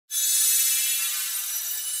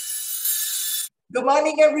Good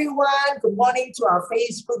morning, everyone. Good morning to our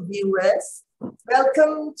Facebook viewers.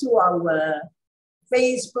 Welcome to our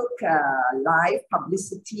Facebook Live,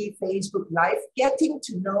 Publicity Facebook Live, Getting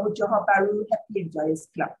to Know Johor Bahru Happy and Joyous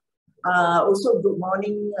Club. Also, good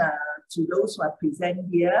morning to those who are present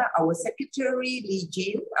here, our Secretary Lee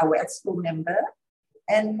Jin, our Expo member,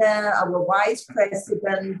 and our Vice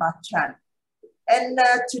President Bachan. And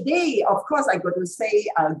today, of course, I got to say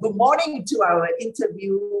good morning to our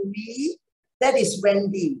interviewee. That is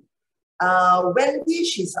Wendy. Wendy,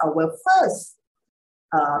 she's our first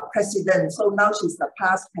president. So now she's the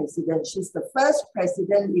past president. She's the first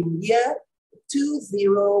president in year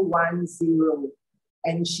 2010.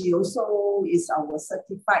 And she also is our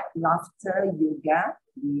certified laughter yoga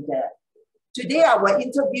leader. Today, our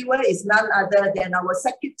interviewer is none other than our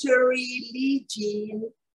secretary, Lee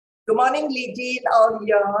Jin. Good morning, Lee Jin, all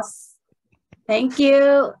yours. Thank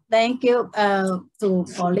you. Thank you to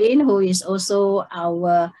Pauline, who is also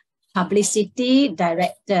our publicity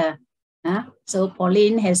director. So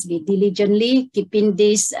Pauline has been diligently keeping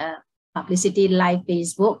this publicity live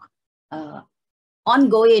Facebook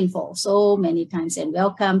ongoing for so many times. And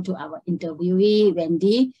welcome to our interviewee,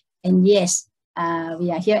 Wendy. And yes,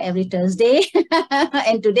 we are here every Thursday.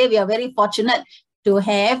 And today we are very fortunate to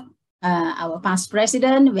have our past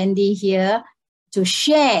president, Wendy, here to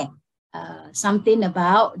share something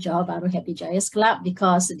about Johor Bahru Happy Joyous Club,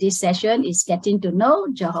 because this session is getting to know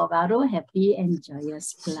Johor Bahru Happy and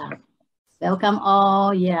Joyous Club. Welcome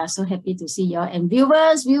all. Yeah, so happy to see you all. And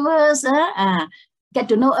viewers, get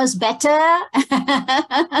to know us better.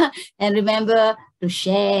 And remember to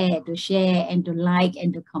share, and to like,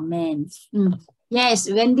 and to comment. Yes,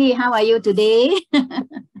 Wendy, how are you today?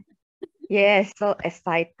 Yes, so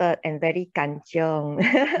excited and very kanchong.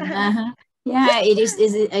 Yeah,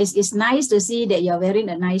 it's nice to see that you're wearing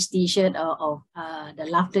a nice t-shirt of the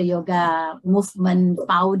Laughter Yoga Movement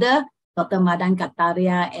founder, Dr. Madan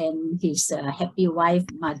Kataria, and his happy wife,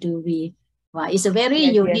 Madhuri. Wow, it's a very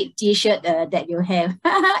unique t-shirt that you have.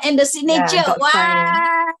 And the signature,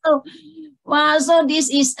 wow! Wow, so this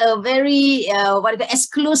is a very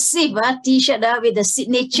exclusive t-shirt with the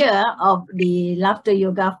signature of the Laughter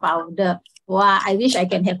Yoga founder. Wow, I wish I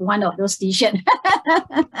can have one of those t-shirts.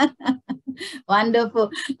 Wonderful.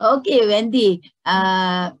 Okay, Wendy,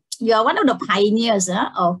 you are one of the pioneers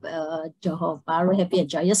of Johor Bahru Happy and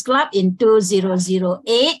Joyous Club in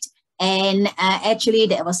 2008. And actually,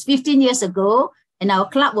 that was 15 years ago. And our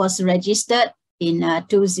club was registered in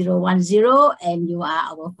 2010. And you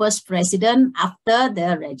are our first president after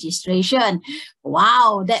the registration.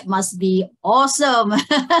 Wow, that must be awesome.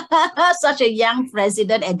 Such a young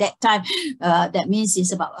president at that time. That means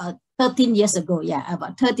it's about 13 years ago. Yeah,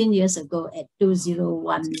 about 13 years ago at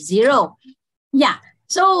 2010. Yeah,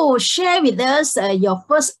 so share with us your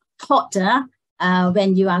first thought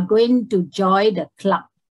when you are going to join the club.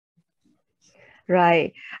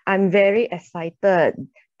 Right, I'm very excited.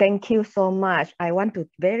 Thank you so much. I want to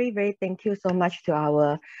very thank you so much to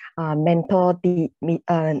our mentor,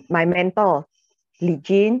 my mentor, Lee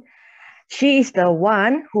Jin. She is the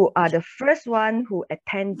one who are the first one who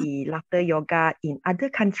attend the laughter yoga in other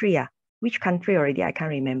country. Which country already? I can't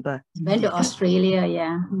remember. Went to Australia,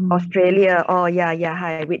 yeah. Australia. Oh yeah.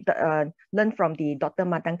 Hi. With learn from the Dr.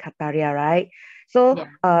 Madan Kataria, right? So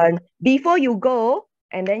before you go,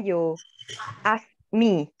 and then you ask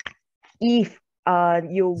me if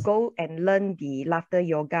you go and learn the laughter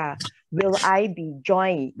yoga, will I be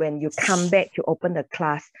joined when you come back to open the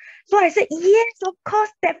class? So I said, yes, of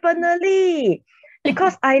course, definitely.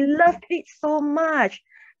 Because I loved it so much.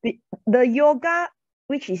 The yoga,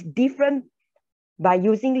 which is different by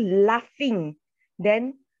using laughing,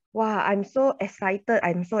 then, wow, I'm so excited.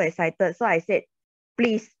 So I said,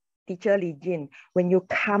 please, Teacher Lee Jin, when you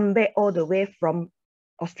come back all the way from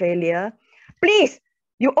Australia, please,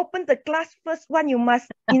 you open the class first one, you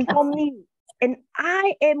must inform me. And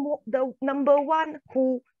I am the number one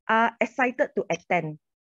who are excited to attend.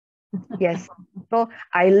 Yes. So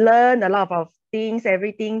I learned a lot of things,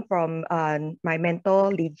 everything from my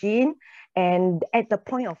mentor, Lee Jin. And at the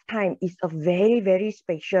point of time, it's a very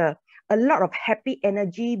special. A lot of happy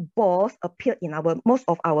energy balls appeared in most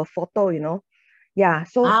of our photo, you know. Yeah.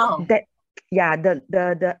 So that, yeah,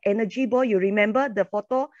 the energy ball, you remember the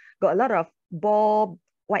photo got a lot of ball,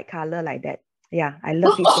 white color like that. Yeah, I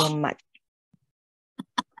love it so much.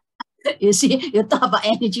 You see, you talk about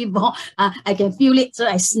energy ball. I can feel it, so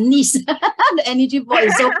I sneeze. The energy ball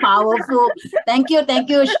is so powerful. Thank you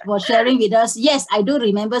for sharing with us. Yes, I do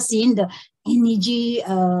remember seeing the energy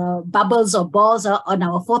bubbles or balls on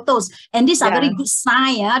our photos. And these are very good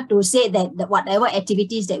sign to say that whatever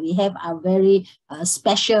activities that we have are very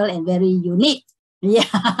special and very unique. Yeah.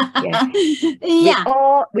 Yes. Yeah.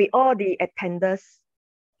 We all the attenders.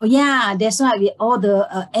 Oh, yeah, that's why we all the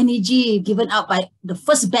energy given out by the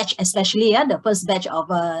first batch, especially the first batch of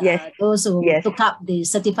Yes. those who Yes. took up the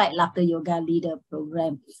Certified Laughter Yoga Leader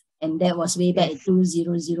Program. And that was way back in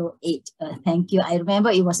 2008. Thank you. I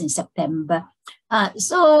remember it was in September.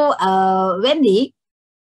 So, Wendy,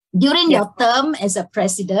 during your term as a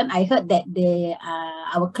president, I heard that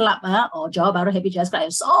our club or Johor Bahru Happy Joyous Club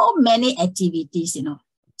have so many activities, you know.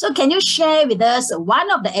 So can you share with us one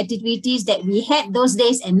of the activities that we had those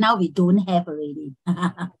days and now we don't have already?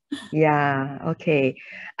 Yeah, okay.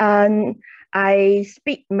 I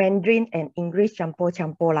speak Mandarin and English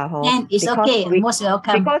campur-campur lah, ho. And it's okay, most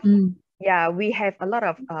welcome. Because we have a lot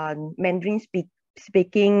of Mandarin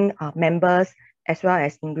speaking members as well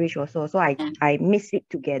as English also. So I mix it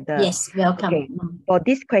together. Yes, welcome. Okay, for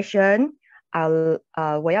this question,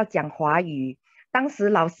 我要讲华语。当时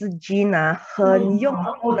老师 Jean 很用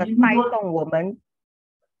心的带动我们，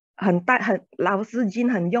老师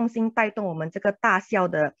Jean 很用心带动我们这个大校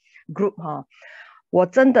的 group 哈。我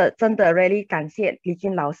真的 really 感谢李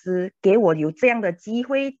军老师给我有这样的机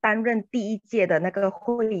会担任第一届的那个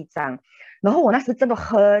会长。然后我那时真的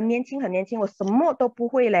很年轻，我什么都不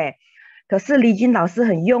会嘞。可是李军老师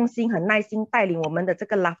很用心、很耐心带领我们的这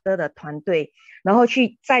个 Laughter 的团队，然后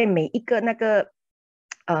去在每一个那个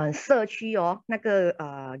社区那个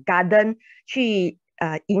garden 去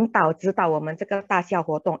引导指导我们这个大校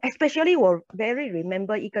活动 ，especially 我 very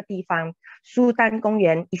remember 一个地方，苏丹公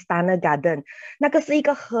园 Istana Garden， 那个是一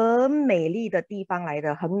个很美丽的地方来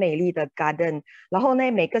的，很美丽的 garden。然后呢，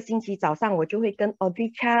每个星期早上我就会跟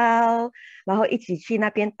Audrey Chow， 然后一起去那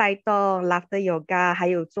边带动 Laughter Yoga， 还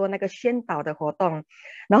有做那个宣导的活动。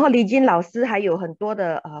然后李军老师还有很多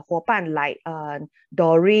的伙伴来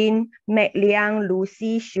Doreen、Mac Liang、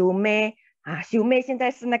Lucy、秀妹。秀妹现在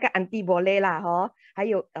是那个 Auntie Boleh 啦，还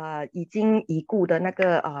有已经已故的那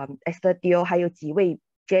个Esther Dio， 还有几位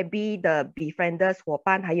JB 的 Befrienders 伙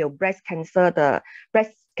伴，还有 Breast Cancer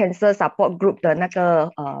Support Group 的那个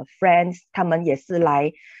friends， 他们也是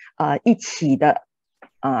来一起的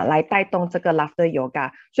来带动这个 Laughter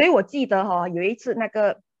Yoga。所以我记得有一次那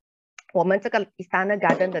个我们这个 Istana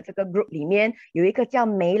Garden 的这个 group 里面有一个叫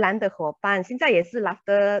梅兰的伙伴，现在也是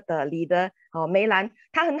Laughter 的 leader。梅兰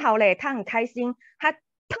她很好嘞，她很开心，她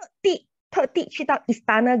特地去到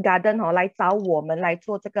Istana Garden 来找我们来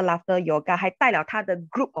做这个 Laughter Yoga， 还带了她的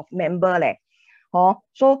group of member 嘞。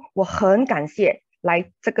说我很感谢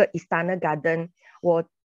来这个 Istana Garden， 我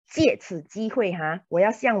借此机会我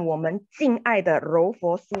要向我们敬爱的柔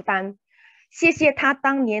佛苏丹。谢谢他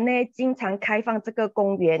当年呢，经常开放这个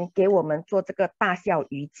公园给我们做这个大校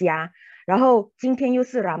瑜伽。然后今天又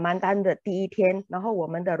是 Ramadan 的第一天，然后我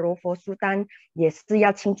们的柔佛苏丹也是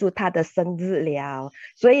要庆祝他的生日了。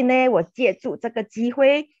所以呢，我借助这个机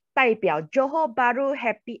会，代表 Johor Bahru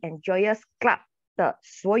Happy and Joyous Club 的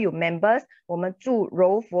所有 members， 我们祝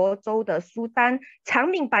柔佛州的苏丹长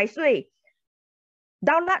命百岁。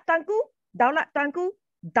Daulat Tuanku, Daulat Tuanku,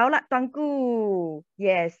 Daulat Tuanku.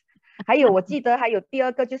 Yes。还有我记得还有第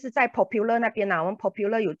二个就是在 Popular 那边我们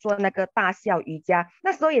Popular 有做那个大校瑜伽，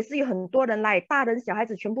那时候也是有很多人来，大人小孩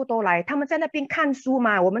子全部都来，他们在那边看书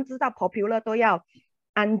嘛，我们知道 Popular 都要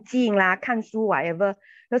安静啦，看书 whatever，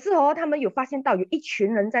 可是他们有发现到有一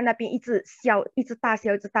群人在那边一直笑，一直大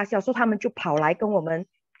笑，所以他们就跑来跟我们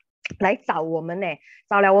来找我们呢，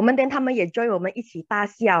找了我们，他们也 join 我们一起大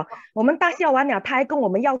笑。我们大笑完了，他还跟我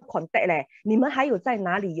们要 contact 嘞，你们还有在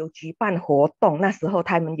哪里有举办活动？那时候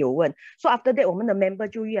他们有问， so after that 我们的 member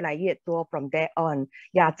就越来越多 from there on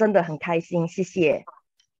呀，真的很开心，谢谢。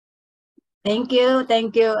Thank you,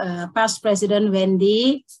 Past President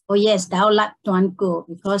Wendy. Oh yes, Daulat Tuanku,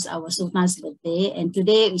 because our Sultan's birthday, and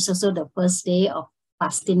today is also the first day of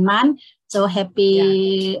fasting month. So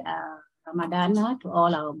happy Ramadan to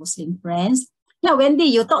all our Muslim friends. Now, Wendy,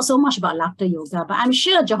 you talk so much about Laughter Yoga, but I'm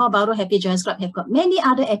sure Johor Bahru Happy Joyous Club have got many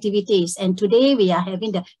other activities. And today we are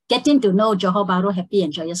having the Getting to Know Johor Bahru Happy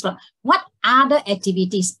and Joyous Club. What other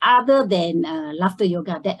activities other than Laughter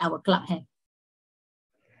Yoga that our club have?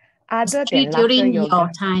 Other than Laughter during Yoga. your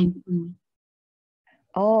time.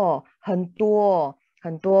 很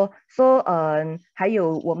多。So 还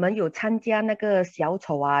有我们有参加那个小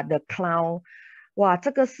丑The Clown。哇，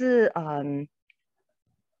这个是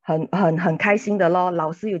很开心的咯，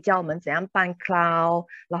老师有教我们怎样扮 clown，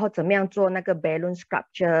 然后怎么样做那个 balloon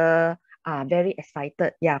sculpture very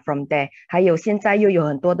excited from there。 还有现在又有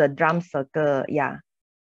很多的 drum circle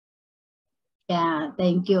Yeah,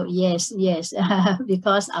 thank you. Yes,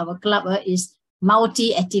 because our club is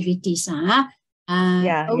multi activities.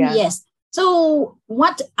 Yes. So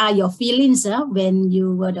what are your feelings when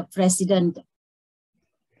you were the president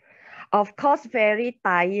Of course, very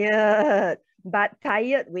tired, but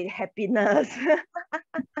tired with happiness.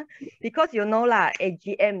 Because you know lah,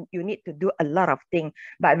 AGM, you need to do a lot of things.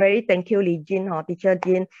 But very thank you, Lee Jin, teacher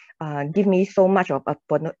Jin, give me so much of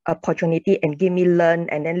opportunity and give me learn.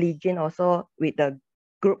 And then Lee Jin also with the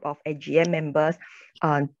group of AGM members,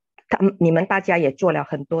 你们大家也做了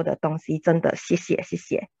很多的东西，真的谢谢谢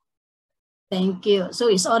谢。Thank you. So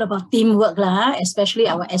it's all about teamwork lah, especially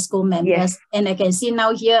our ESCO members. Yes. And I can see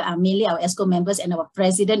now here are mainly our ESCO members, and our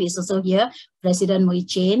president is also here, President Mui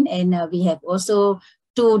Chen. And we have also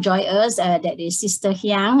two Joyous, that is Sister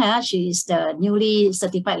Hyang. She is the newly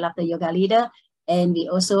certified laughter yoga leader. And we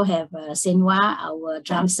also have Senwa, our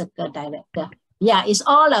drum circle director. Yeah, it's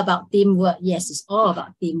all about teamwork. Yes, it's all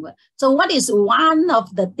about teamwork. So what is one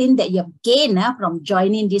of the things that you have gained from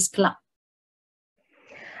joining this club?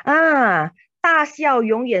 大笑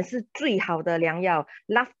永远是最好的良药。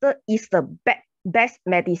Laughter is the best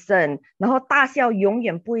medicine. 然后大笑永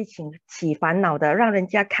远不会起烦恼的，让人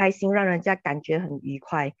家开心，让人家感觉很愉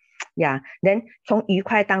快。呀，人从愉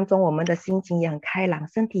快当中，我们的心情也很开朗，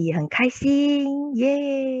身体也很开心，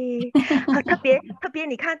耶！特别，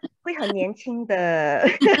你看会很年轻的。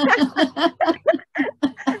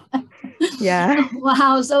Yeah.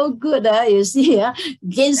 Wow, so good. You see,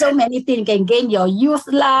 gain so many things. You can gain your youth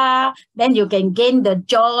lah, then you can gain the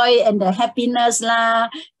joy and the happiness lah.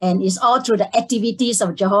 And it's all through the activities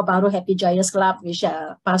of Johor Bahru Happy Joyous Club, which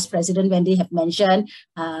past President Wendy have mentioned,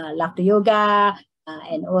 laughter yoga,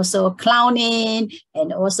 and also clowning,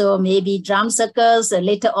 and also maybe drum circles.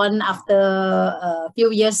 Later on, after a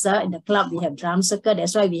few years in the club, we have drum circle.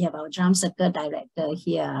 That's why we have our drum circle director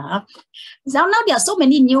here. So now there are so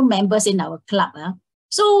many new members in our club.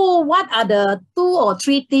 So what are the 2 or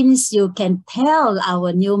 3 things you can tell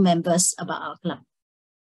our new members about our club?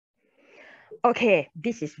 Okay,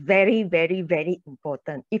 this is very, very, very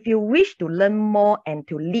important. If you wish to learn more and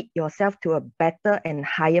to lead yourself to a better and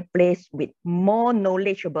higher place with more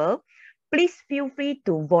knowledgeable, please feel free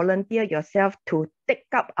to volunteer yourself to take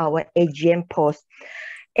up our AGM post.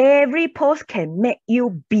 Every post can make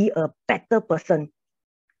you be a better person.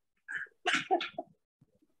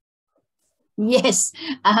 Yes,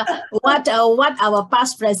 what our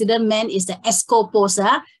past president meant is the ESCO post.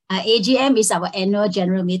 AGM is our annual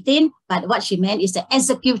general meeting, but what she meant is the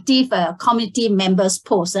executive committee members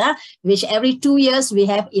post, which every 2 years we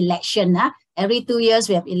have election. Every 2 years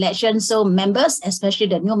we have election, so members, especially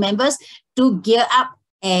the new members, to gear up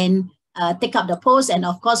and take up the post. And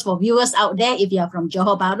of course, for viewers out there, if you are from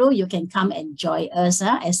Johor Bahru, you can come and join us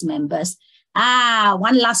as members.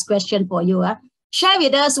 One last question for you. Share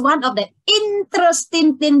with us one of the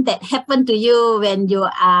interesting things that happened to you when you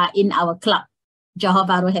are in our club, Johor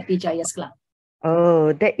Bahru Happy Joyous Club.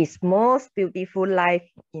 Oh, that is most beautiful life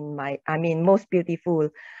in most beautiful.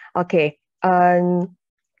 Okay,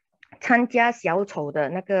 参加小丑的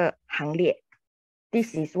那个行列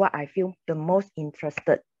 ，this is what I feel the most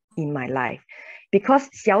interested in my life, because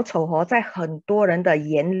小丑在很多人的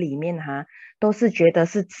眼里面都是觉得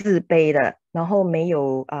是自卑的，然后没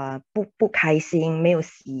有不开心，没有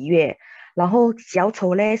喜悦，然后小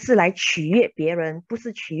丑呢是来取悦别人，不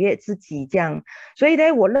是取悦自己这样。所以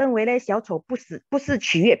呢，我认为呢，小丑不是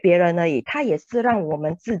取悦别人而已，他也是让我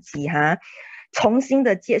们自己重新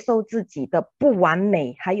的接受自己的不完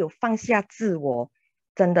美，还有放下自我，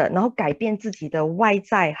真的，然后改变自己的外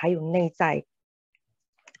在还有内在。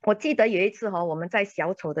我记得有一次我们在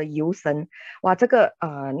小丑的游神，哇，这个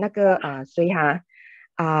谁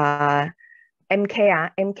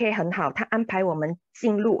MK 很好，他安排我们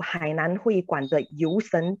进入海南会馆的游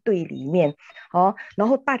神队里面然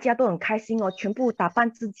后大家都很开心全部打扮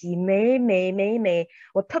自己美美。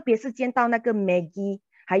我特别是见到那个 Maggie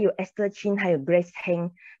还有 Esther Chin 还有 Grace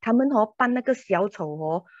Heng， 他们扮那个小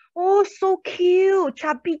丑so cute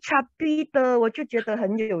chubby 的，我就觉得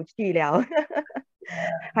很有趣了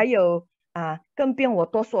还有更不用我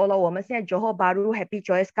多说了，我们现在 Johor Bahru Happy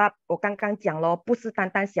Joyous Club， 我刚刚讲了，不是单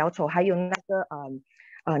单小丑，还有那个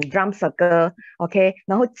drum circle，OK，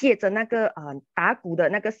 然后借着那个打鼓的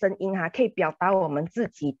那个声音可以表达我们自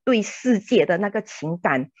己对世界的那个情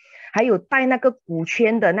感，还有带那个鼓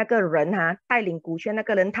圈的那个人带领鼓圈那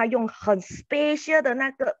个人，他用很 special 的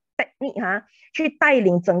那个 technique 去带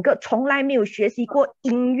领整个从来没有学习过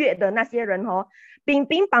音乐的那些人乒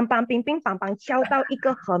乒乓乓，乒乒乓乓，敲到一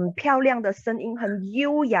个很漂亮的声音，很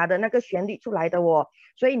优雅的那个旋律出来的哦。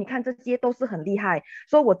所以你看这些都是很厉害，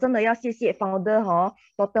所以我真的要谢谢 founder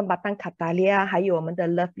Dr. Matan Kataria， 还有我们的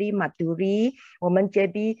Lovely Maduri， 我们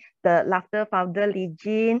JB 的 Laughter Founder Lee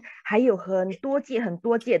Jin， 还有很多届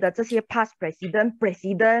的这些 past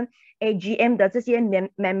president、AGM 的这些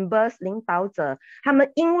members 领导者，他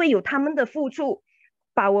们因为有他们的付出，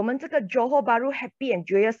把我们这个 Johor Bahru Happy and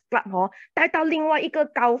Joyous Club 带到另外一个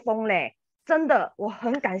高峰嘞。真的，我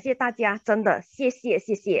很感谢大家，真的谢谢，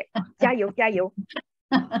加油加油。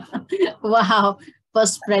Wow,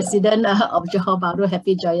 first president of Johor Bahru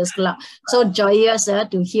Happy Joyous Club. So joyous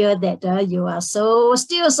to hear that you are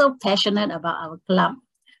still so passionate about our club.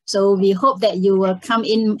 So we hope that you will come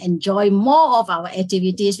in and enjoy more of our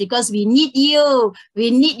activities, because we need you,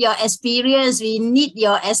 we need your experience, we need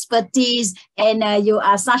your expertise, and you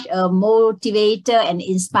are such a motivator and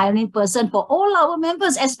inspiring person for all our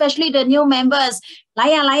members, especially the new members.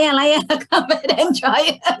 Laya, come and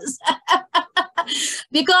enjoy us.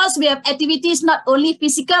 Because we have activities not only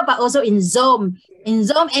physical but also in Zoom. In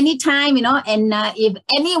Zoom anytime, and if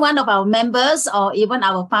any one of our members or even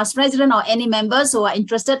our past president or any members who are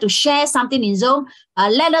interested to share something in Zoom,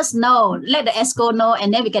 let us know, let the ESCO know,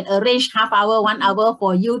 and then we can arrange half hour, 1 hour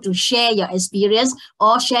for you to share your experience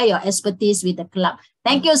or share your expertise with the club.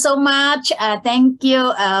 Thank you so much. Thank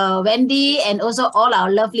you, Wendy, and also all our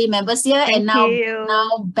lovely members here. Thank you.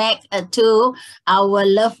 Now back to our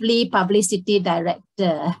lovely publicity director.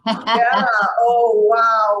 Yeah. Oh,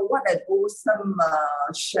 wow. What an awesome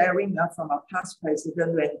sharing from our past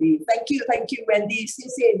president, Wendy. Thank you, Wendy. 谢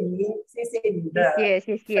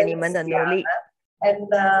谢你们的努力。And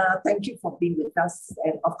thank you for being with us.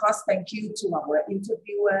 And of course, thank you to our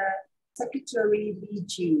interviewer, Secretary Lee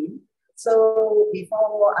Jin. So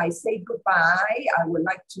before I say goodbye, I would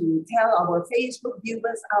like to tell our Facebook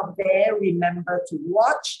viewers out there, remember to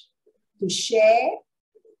watch, to share,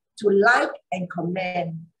 to like and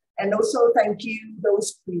comment. And also thank you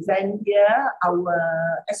those present here, our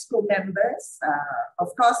ESCO members,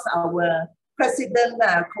 of course our President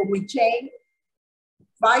Komi Cheng,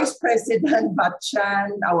 Vice President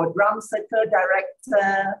Bachan, our Drum Circle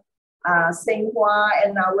Director Seng Hua,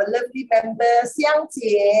 and our lovely member Xiang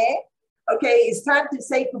Jie. Okay, it's time to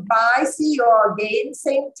say goodbye. See you all again,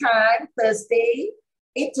 same time, Thursday,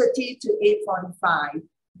 8:30 to 8:45.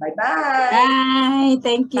 Bye-bye. Bye.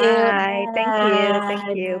 Thank you. Bye.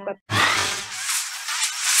 Thank you. Bye.